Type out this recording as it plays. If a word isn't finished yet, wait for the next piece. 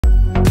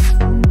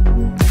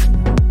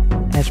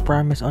As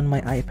promised on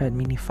my iPad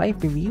mini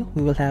 5 review,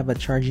 we will have a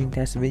charging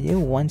test video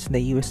once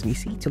the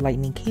USB-C to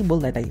lightning cable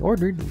that I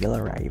ordered will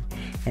arrive.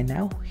 And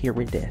now, here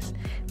it is.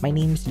 My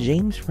name is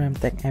James from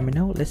Tech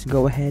M.N.O. Let's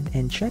go ahead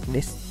and check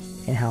this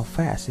and how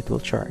fast it will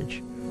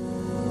charge.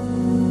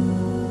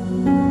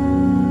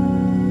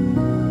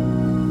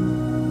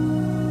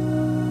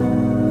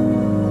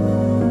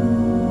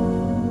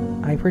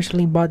 I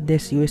personally bought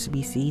this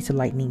USB-C to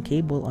lightning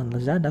cable on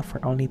Lazada for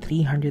only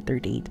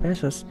 338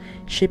 pesos,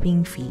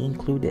 shipping fee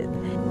included.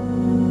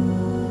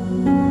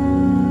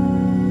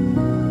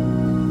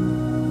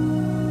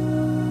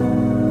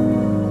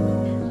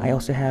 I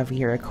also have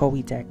here a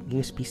Choetech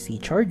USB-C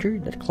charger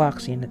that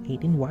clocks in at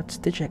 18 watts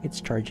to check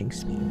its charging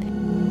speed.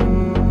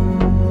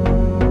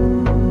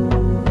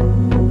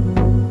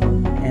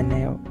 And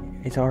now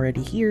it's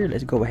already here.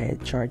 Let's go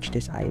ahead, charge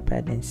this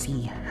iPad and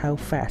see how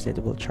fast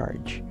it will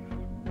charge.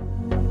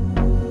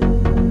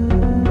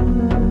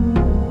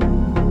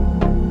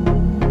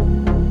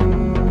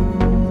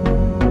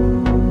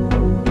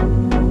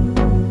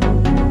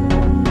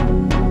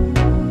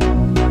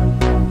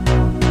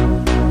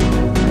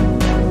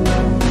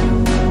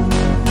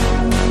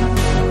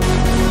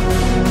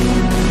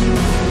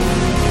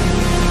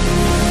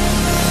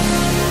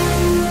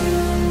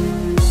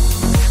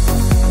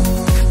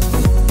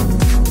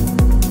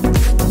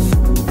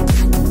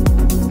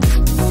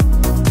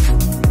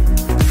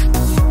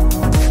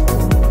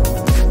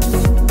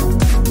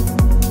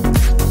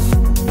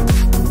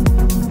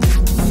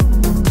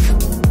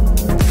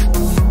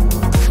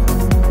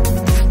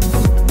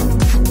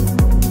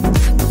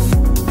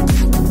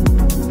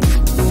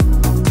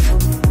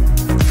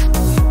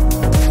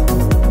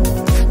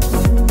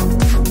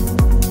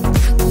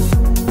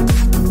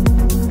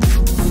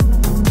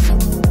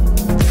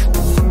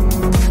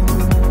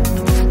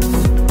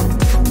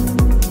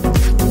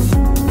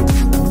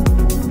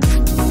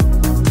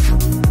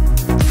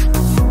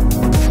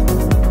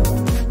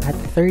 At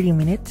 30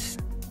 minutes,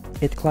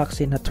 it clocks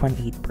in at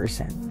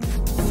 28%.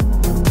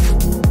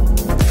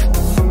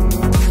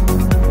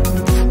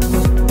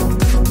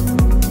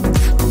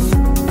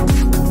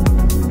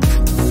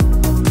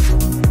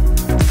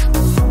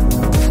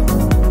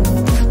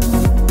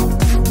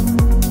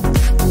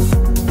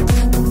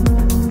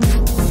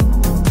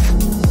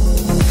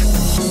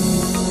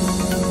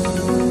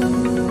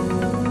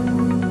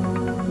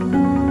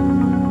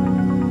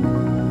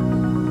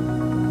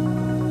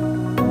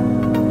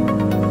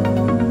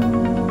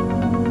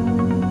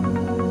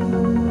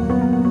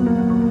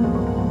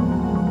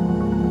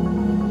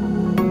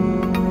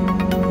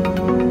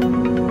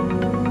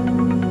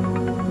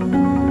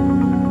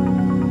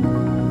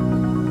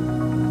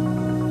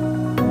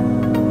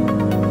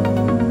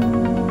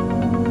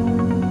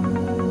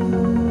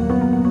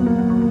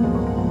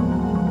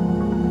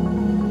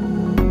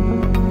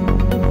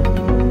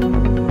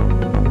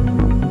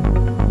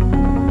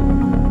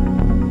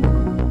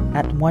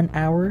 At 1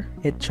 hour,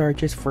 it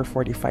charges for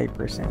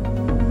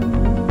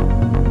 45%.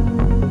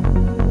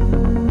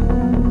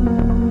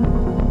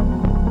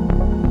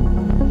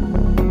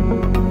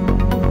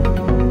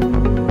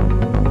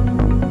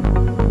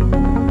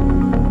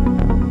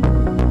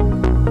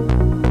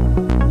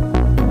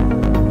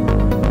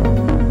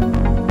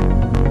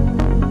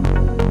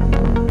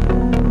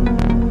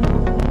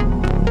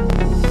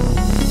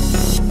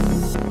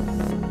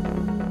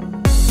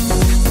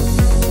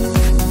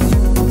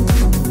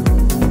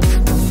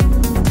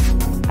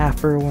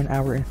 After 1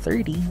 hour and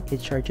 30,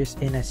 it charges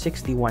in at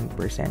 61%.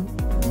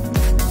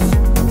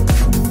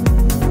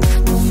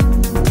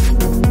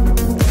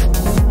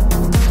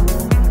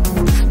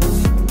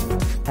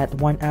 At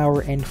 1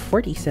 hour and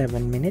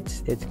 47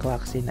 minutes, it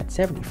clocks in at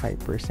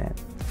 75%.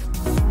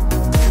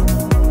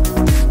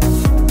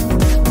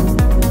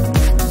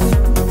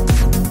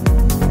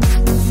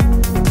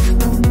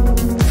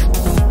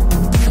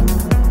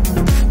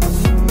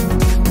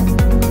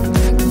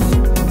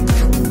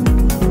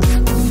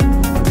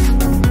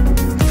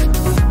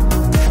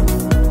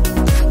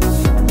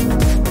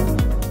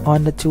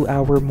 On the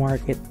 2-hour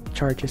mark, it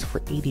charges for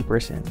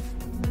 80%.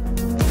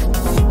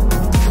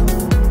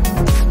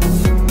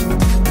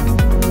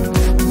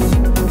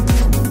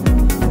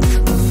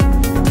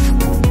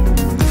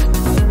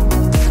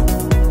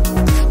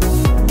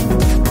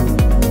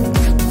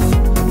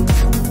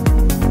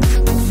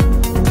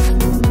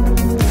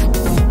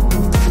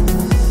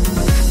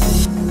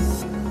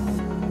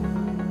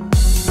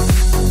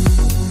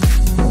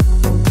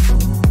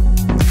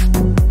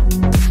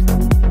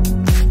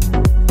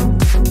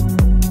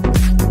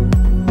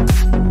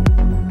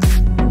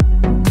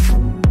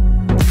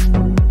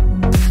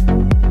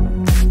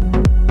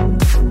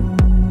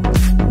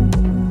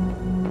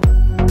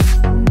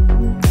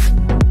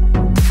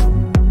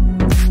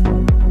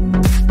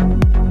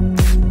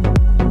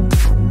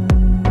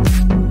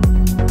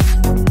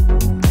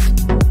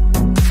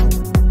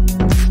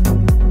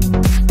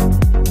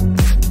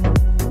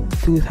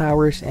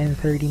 Hours and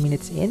 30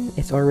 minutes in,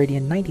 it's already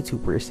at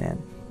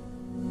 92%.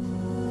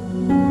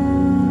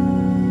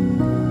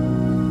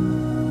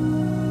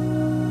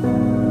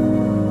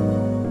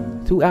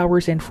 2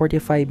 hours and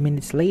 45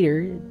 minutes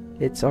later,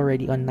 it's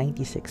already on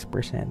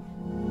 96%.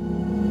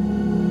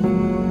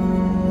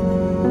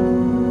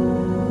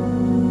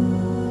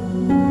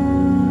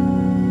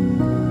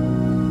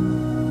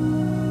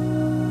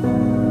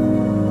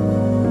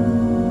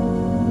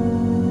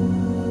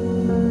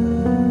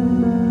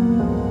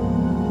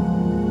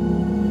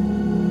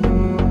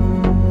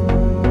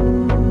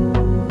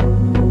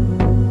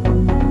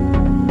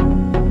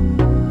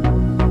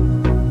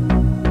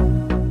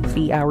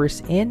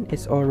 Hours in,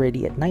 it's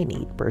already at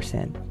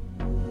 98%.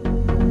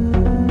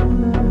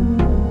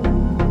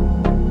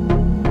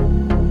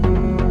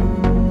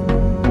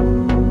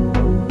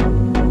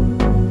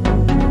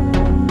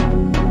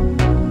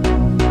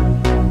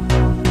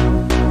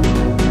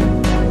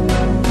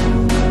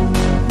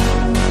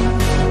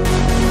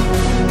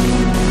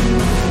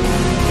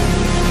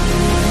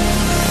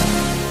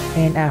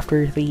 And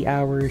after 3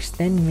 hours,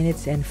 10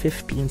 minutes, and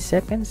 15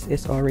 seconds,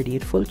 it's already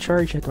at full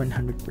charge at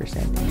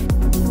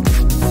 100%.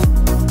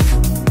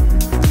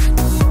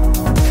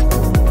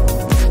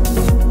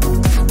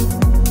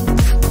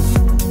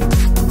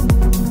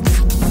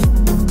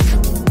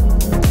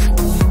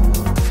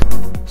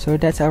 So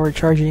that's our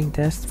charging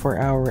test for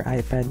our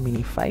iPad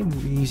mini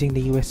 5 using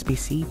the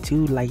USB-C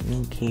to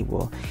Lightning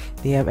cable.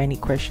 If you have any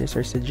questions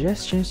or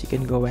suggestions, you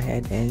can go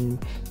ahead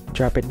and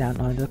drop it down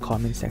on the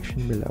comment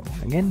section below.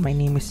 Again, my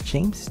name is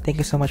James. Thank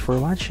you so much for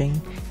watching,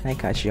 and I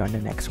catch you on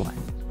the next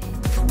one.